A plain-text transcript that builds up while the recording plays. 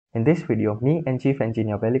In this video, me and Chief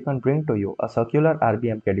Engineer Velikan bring to you a circular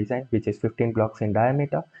RBMK design which is 15 blocks in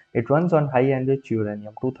diameter. It runs on high-enriched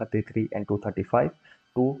uranium 233 and 235,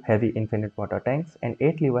 2 heavy infinite water tanks and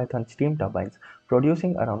 8 Leviathan steam turbines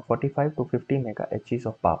producing around 45 to 50 MHz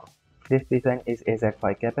of power. This design is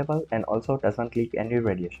AZ-5 capable and also doesn't leak any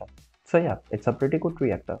radiation. So yeah, it's a pretty good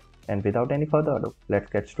reactor. And without any further ado,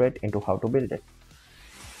 let's get straight into how to build it.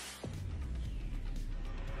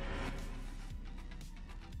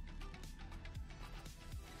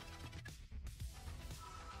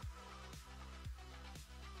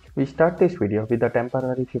 We start this video with a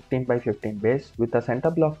temporary 15 by 15 base with the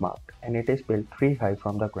center block marked, and it is built 3 high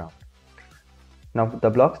from the ground. Now the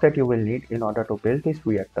blocks that you will need in order to build this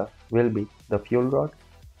reactor will be the fuel rod,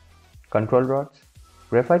 control rods,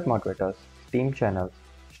 graphite moderators, steam channels,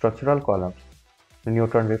 structural columns, the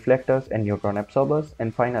neutron reflectors and neutron absorbers,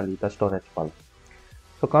 and finally the storage bulb.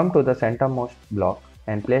 So come to the centermost block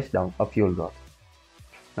and place down a fuel rod.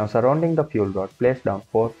 Now surrounding the fuel rod, place down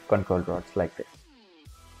 4 control rods like this.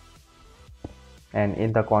 And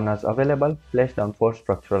in the corners available, place down 4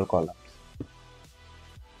 structural columns.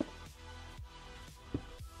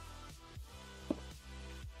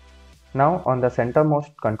 Now on the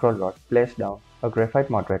centermost control rod, place down a graphite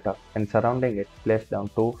moderator and surrounding it, place down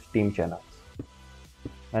 2 steam channels.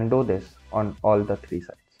 And do this on all the 3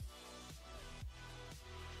 sides.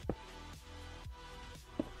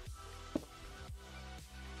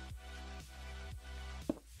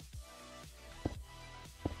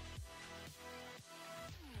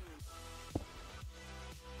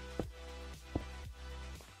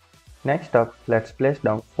 Next up, let's place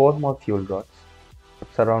down 4 more fuel rods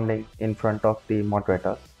surrounding in front of the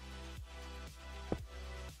moderators.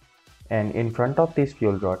 And in front of these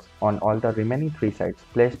fuel rods, on all the remaining 3 sides,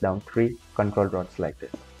 place down 3 control rods like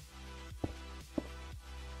this.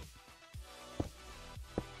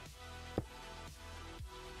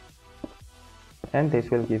 And this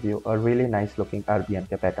will give you a really nice looking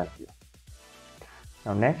RBMK pattern here.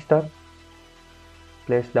 Now next up,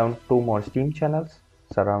 place down 2 more steam channels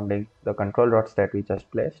surrounding the control rods that we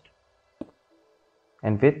just placed.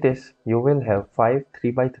 And with this, you will have 5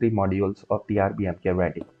 3x3 modules of the RBMK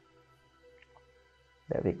ready.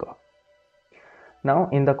 There we go. Now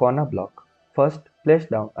in the corner block, first place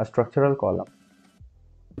down a structural column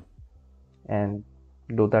and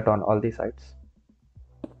do that on all the sides.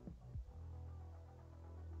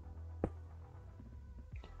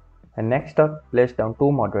 And next up, place down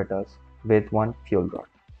 2 moderators with 1 fuel rod.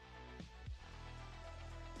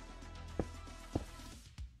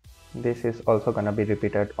 This is also gonna be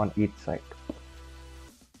repeated on each side.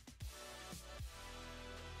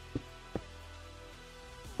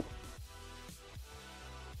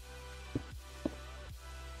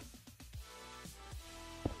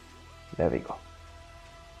 There we go.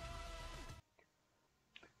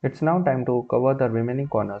 It's now time to cover the remaining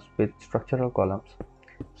corners with structural columns.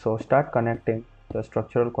 So start connecting the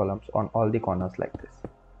structural columns on all the corners like this.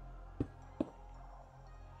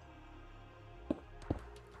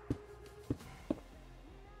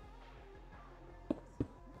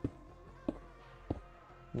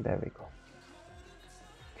 There we go.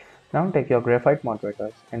 Now take your graphite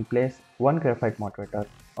moderators and place 1 graphite moderator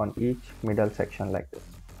on each middle section like this.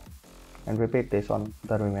 And repeat this on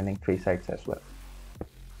the remaining 3 sides as well.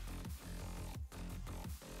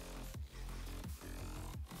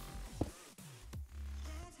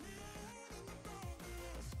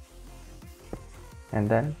 And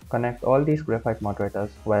then connect all these graphite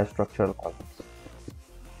moderators via structural columns.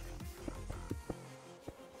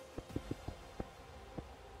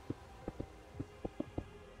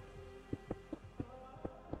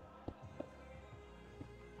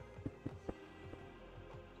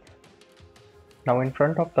 Now in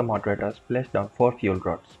front of the moderators, place down 4 fuel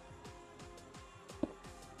rods.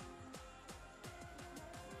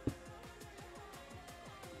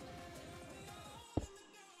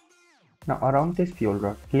 Now around this fuel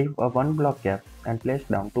rod, leave a 1 block gap and place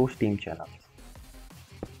down 2 steam channels.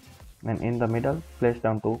 And in the middle, place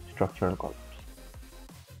down 2 structural columns.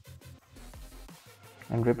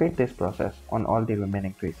 And repeat this process on all the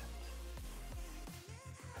remaining 3 sides.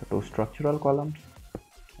 So 2 structural columns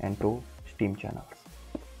and 2 steam channels.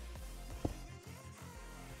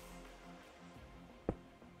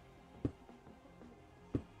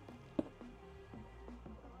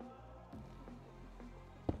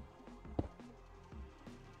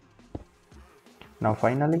 Now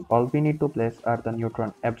finally, all we need to place are the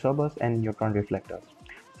neutron absorbers and neutron reflectors.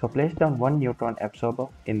 So place down 1 neutron absorber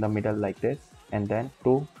in the middle like this, and then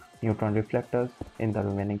 2 neutron reflectors in the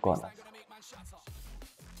remaining corners.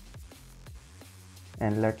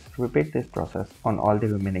 And let's repeat this process on all the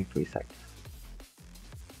remaining 3 sides.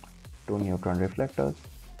 2 neutron reflectors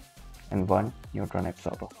and 1 neutron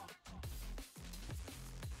absorber.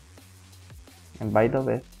 And by the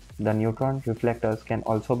way, the neutron reflectors can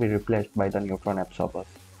also be replaced by the neutron absorbers.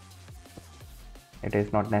 It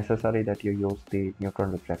is not necessary that you use the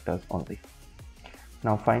neutron reflectors only.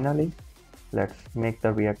 Now finally, let's make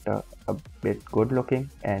the reactor a bit good looking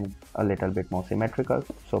and a little bit more symmetrical.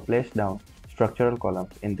 So place down structural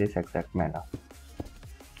columns in this exact manner.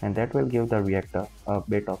 And that will give the reactor a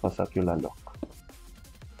bit of a circular look.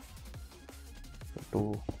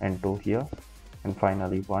 So 2 and 2 here, and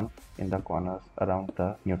finally 1 in the corners around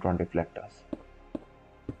the neutron reflectors.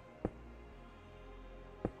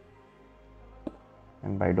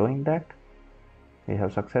 And by doing that, we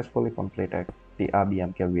have successfully completed the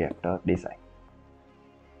RBMK reactor design.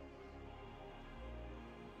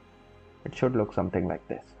 It should look something like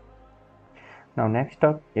this. Now next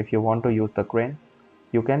up, if you want to use the crane,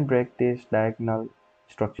 you can break these diagonal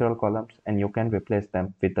structural columns and you can replace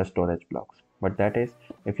them with the storage blocks. But that is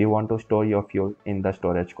if you want to store your fuel in the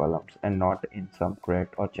storage columns and not in some crate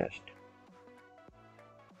or chest.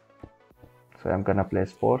 So I'm gonna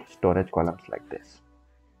place 4 storage columns like this.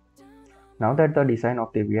 Now that the design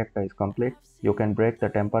of the reactor is complete, you can break the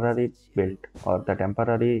temporary build or the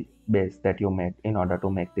temporary base that you made in order to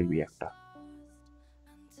make the reactor.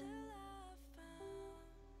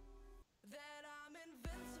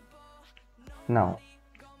 Now,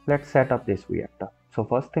 let's set up this reactor. So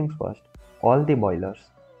first things first, all the boilers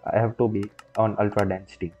have to be on ultra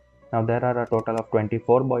dense steam. Now there are a total of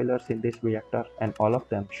 24 boilers in this reactor and all of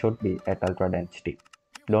them should be at ultra dense steam.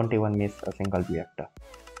 Don't even miss a single reactor,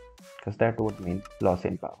 because that would mean loss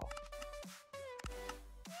in power.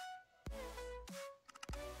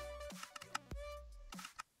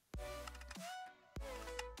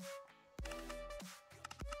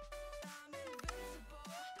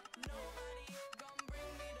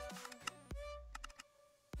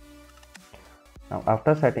 Now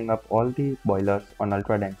after setting up all the boilers on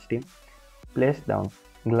ultra dense steam, place down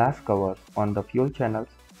glass covers on the fuel channels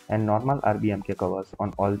and normal RBMK covers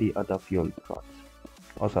on all the other fuel rods.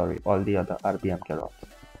 All the other RBMK rods.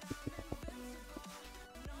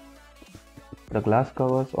 The glass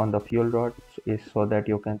covers on the fuel rods is so that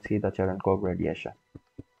you can see the Cherenkov radiation.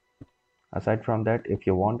 Aside from that, if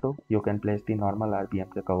you want to, you can place the normal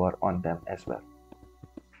RBMK cover on them as well.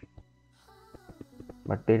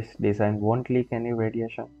 But this design won't leak any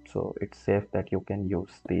radiation, so it's safe that you can use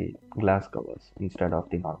the glass covers instead of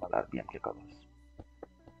the normal RBMK covers.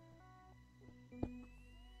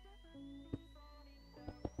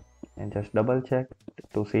 And just double check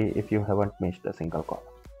to see if you haven't missed a single column.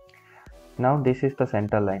 Now this is the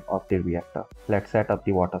center line of the reactor. Let's set up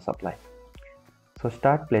the water supply. So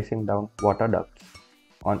start placing down water ducts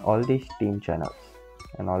on all the steam channels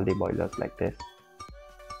and all the boilers like this.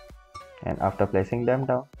 And after placing them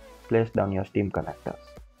down, place down your steam connectors.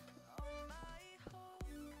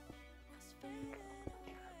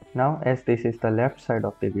 Now as this is the left side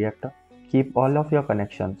of the reactor, keep all of your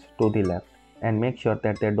connections to the left and make sure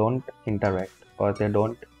that they don't interact or they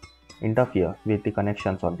don't interfere with the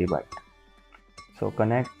connections on the right. So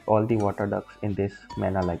connect all the water ducts in this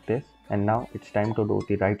manner like this, and now it's time to do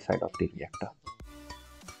the right side of the reactor.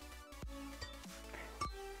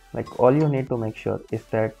 Like all you need to make sure is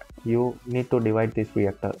that you need to divide this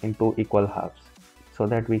reactor into equal halves so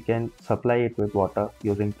that we can supply it with water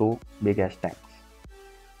using 2 big ash tanks.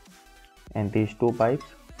 And these 2 pipes,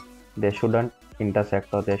 they shouldn't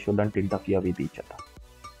intersect or they shouldn't interfere with each other.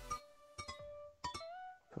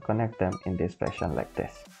 So connect them in this fashion like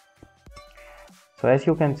this. So as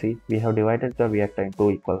you can see, we have divided the reactor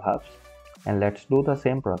into equal halves, and let's do the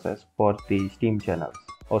same process for the steam channels,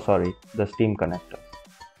 the steam connectors.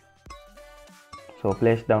 So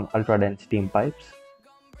place down ultra dense steam pipes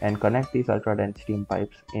and connect these ultra dense steam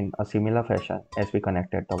pipes in a similar fashion as we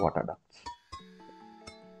connected the water ducts.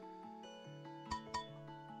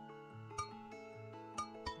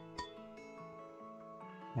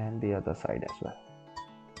 And the other side as well.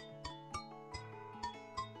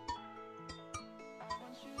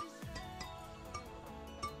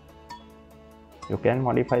 You can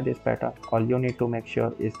modify this pattern. All you need to make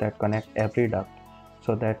sure is that connect every duct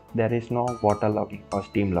so that there is no water logging or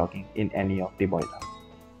steam logging in any of the boilers.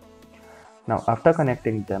 Now after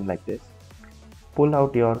connecting them like this, pull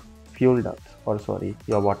out your fuel ducts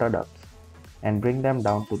your water ducts and bring them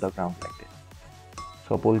down to the ground like this.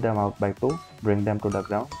 So pull them out by 2, bring them to the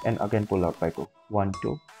ground and again pull out by 2. 1,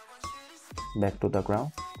 2, back to the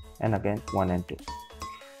ground and again 1 and 2.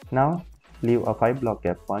 Now leave a 5 block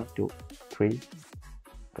gap 1, 2, 3,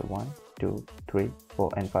 1, 2, 3, 4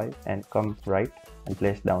 and 5 and come right and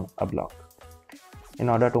place down a block in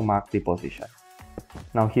order to mark the position.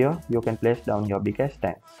 Now here you can place down your biggest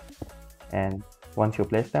tanks, and once you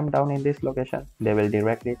place them down in this location, they will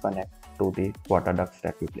directly connect to the water ducts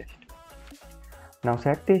that we placed. Now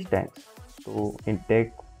set these tanks to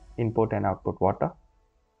intake input and output water,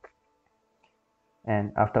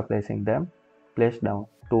 and after placing them, place down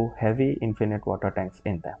 2 heavy infinite water tanks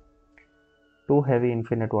in them. 2 heavy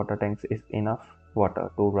infinite water tanks is enough water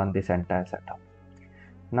to run this entire setup.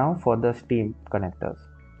 Now for the steam connectors,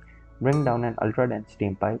 bring down an ultra dense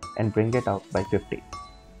steam pipe and bring it out by 50.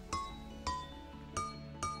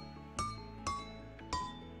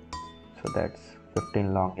 So that's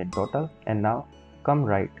 15 long in total, and now come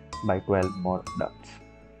right by 12 more ducts.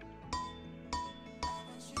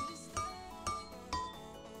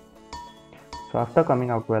 So after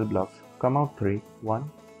coming out 12 blocks, come out 3,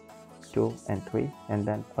 1, 2 and 3, and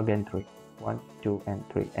then again 3, 1, 2 and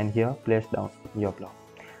 3, and here place down your block.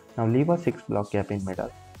 Now leave a 6 block gap in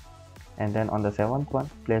middle, and then on the 7th one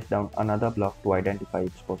place down another block to identify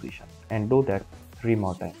its position, and do that 3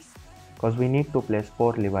 more times because we need to place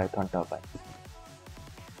 4 Leviathan turbines.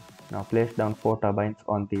 Now place down 4 turbines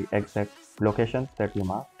on the exact locations that we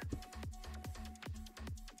marked.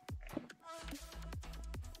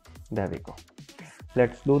 There we go.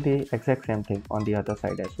 Let's do the exact same thing on the other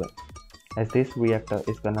side as well, as this reactor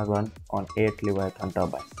is gonna run on 8 Leviathan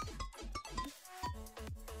turbines.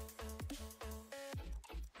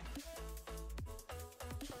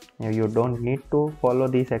 Now you don't need to follow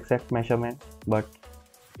these exact measurements, but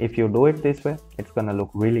if you do it this way, it's gonna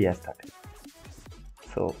look really aesthetic.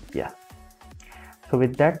 So yeah. So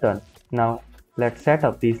with that done, now let's set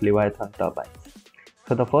up these Leviathan turbines.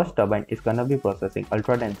 So the first turbine is gonna be processing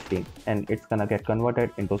ultra dense steam, and it's gonna get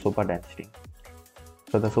converted into super dense steam.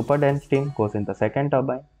 So the super dense steam goes in the second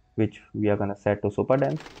turbine, which we are gonna set to super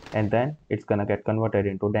dense, and then it's gonna get converted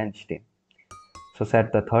into dense steam. So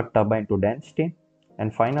set the third turbine to dense steam,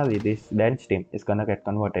 and finally this dense steam is gonna get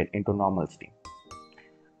converted into normal steam.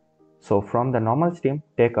 So from the normal steam,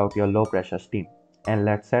 take out your low pressure steam, and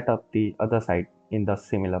let's set up the other side in the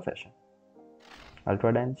similar fashion.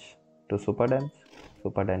 Ultra dense to super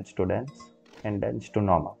dense to dense, and dense to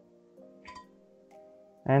normal.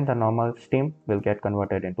 And the normal steam will get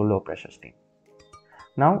converted into low pressure steam.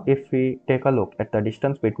 Now if we take a look at the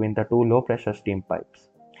distance between the 2 low pressure steam pipes,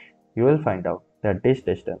 you will find out that this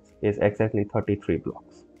distance is exactly 33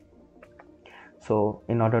 blocks. So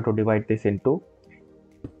in order to divide this in 2,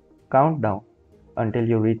 count down until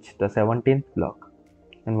you reach the 17th block,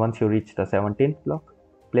 and once you reach the 17th block,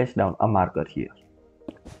 place down a marker here.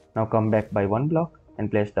 Now come back by 1 block and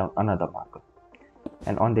place down another marker,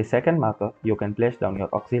 and on the second marker you can place down your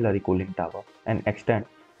auxiliary cooling tower and extend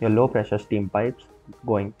your low pressure steam pipes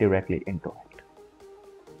going directly into it.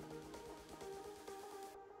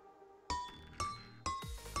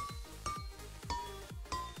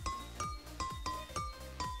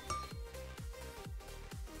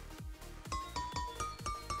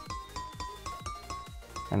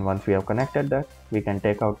 And once we have connected that, we can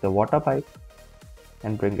take out the water pipe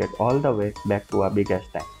and bring it all the way back to our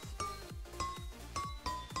biggest tanks.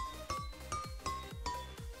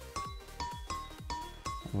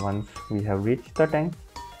 And once we have reached the tank,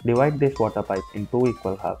 divide this water pipe in 2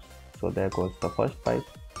 equal halves. So there goes the first pipe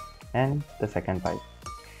and the second pipe.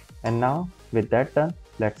 And now with that done,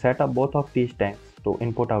 let's set up both of these tanks to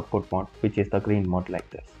input-output mode, which is the green mode like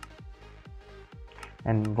this.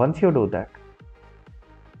 And once you do that,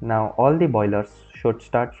 now all the boilers should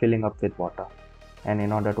start filling up with water. And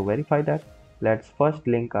in order to verify that, let's first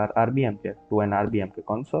link our RBMK to an RBMK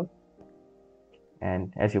console.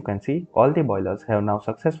 And as you can see, all the boilers have now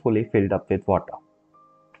successfully filled up with water.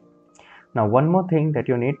 Now one more thing that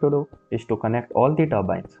you need to do is to connect all the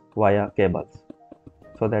turbines via cables,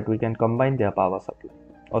 so that we can combine their power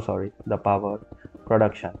supply, the power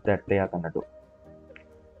production that they are gonna do.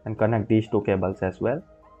 And connect these 2 cables as well,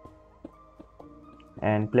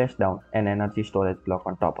 and place down an energy storage block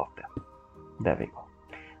on top of them. There we go.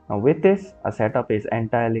 Now with this, our setup is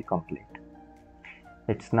entirely complete.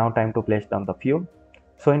 It's now time to place down the fuel.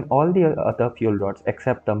 So in all the other fuel rods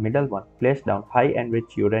except the middle one, place down high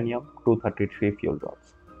enriched uranium 233 fuel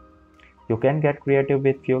rods. You can get creative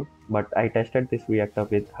with fuel, but I tested this reactor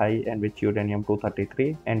with high enriched uranium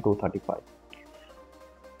 233 and 235.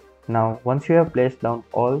 Now once you have placed down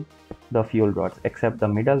all the fuel rods except the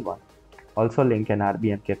middle one, also link an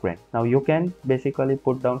RBMK crane. Now you can basically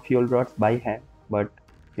put down fuel rods by hand, but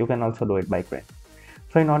you can also do it by crane.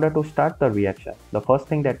 So in order to start the reaction, the first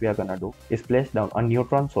thing that we are gonna do is place down a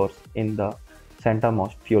neutron source in the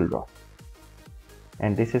centermost fuel rod.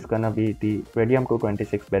 and this is gonna be the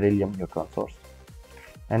radium-226 beryllium neutron source.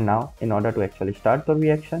 And now, in order to actually start the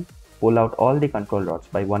reaction, pull out all the control rods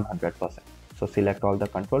by 100%. So select all the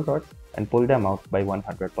control rods and pull them out by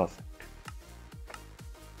 100%.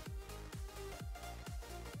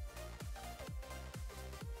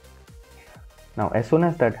 Now as soon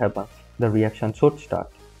as that happens, the reaction should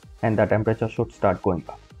start and the temperature should start going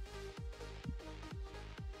up.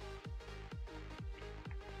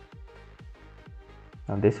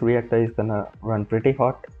 Now this reactor is gonna run pretty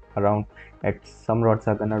hot, around at some rods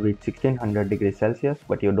are gonna reach 1600 degrees Celsius,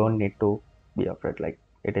 but you don't need to be afraid, like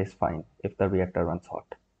it is fine if the reactor runs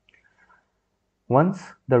hot. Once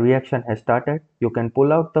the reaction has started, you can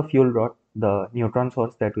pull out the fuel rod, the neutron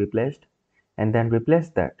source that we placed, and then replace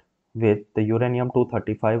that with the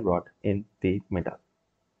uranium-235 rod in the middle.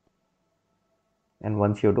 And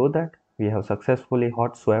once you do that, we have successfully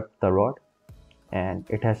hot swapped the rod and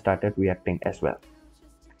it has started reacting as well.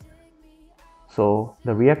 So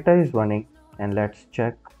the reactor is running, and let's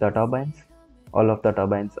check the turbines. All of the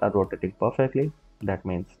turbines are rotating perfectly. That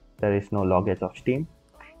means there is no loggage of steam.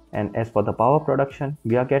 And as for the power production,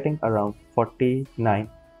 we are getting around 49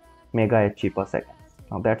 mega Hg per second.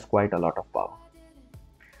 Now that's quite a lot of power.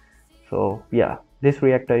 So yeah, this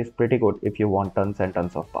reactor is pretty good if you want tons and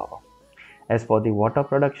tons of power. As for the water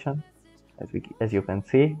production, as you can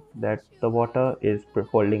see that the water is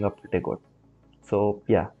holding up pretty good. So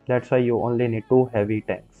yeah, that's why you only need 2 heavy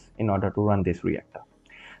tanks in order to run this reactor.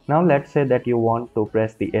 Now let's say that you want to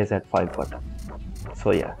press the AZ-5 button.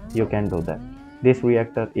 So yeah, you can do that. This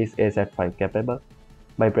reactor is AZ-5 capable.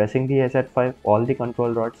 By pressing the AZ-5, all the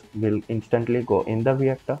control rods will instantly go in the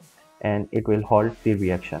reactor and it will halt the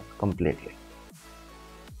reaction completely.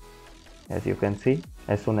 As you can see,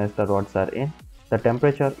 as soon as the rods are in, the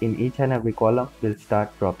temperature in each and every column will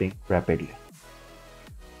start dropping rapidly.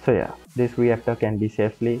 So yeah, this reactor can be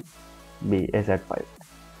safely be AZ-5.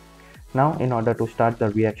 Now in order to start the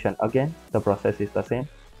reaction again, the process is the same.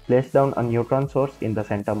 Place down a neutron source in the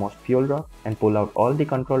centermost fuel rod and pull out all the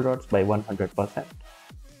control rods by 100%.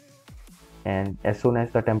 And as soon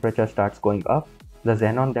as the temperature starts going up, the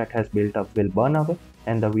xenon that has built up will burn away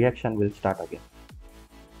and the reaction will start again.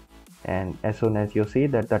 And as soon as you see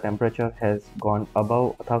that the temperature has gone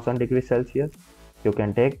above 1000 degrees Celsius, you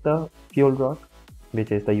can take the fuel rod,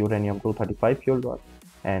 which is the uranium-235 fuel rod,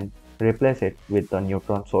 and replace it with the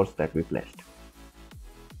neutron source that we placed.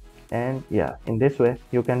 And yeah, in this way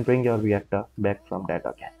you can bring your reactor back from dead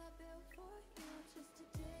again.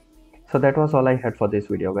 So that was all I had for this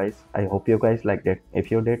video, guys. I hope you guys liked it.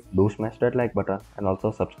 If you did, do smash that like button and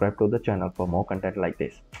also subscribe to the channel for more content like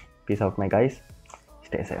this. Peace out my guys,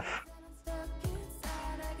 stay safe.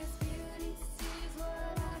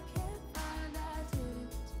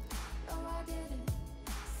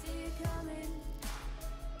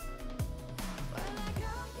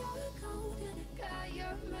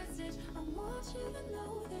 I want you to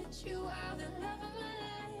know that you are the love of my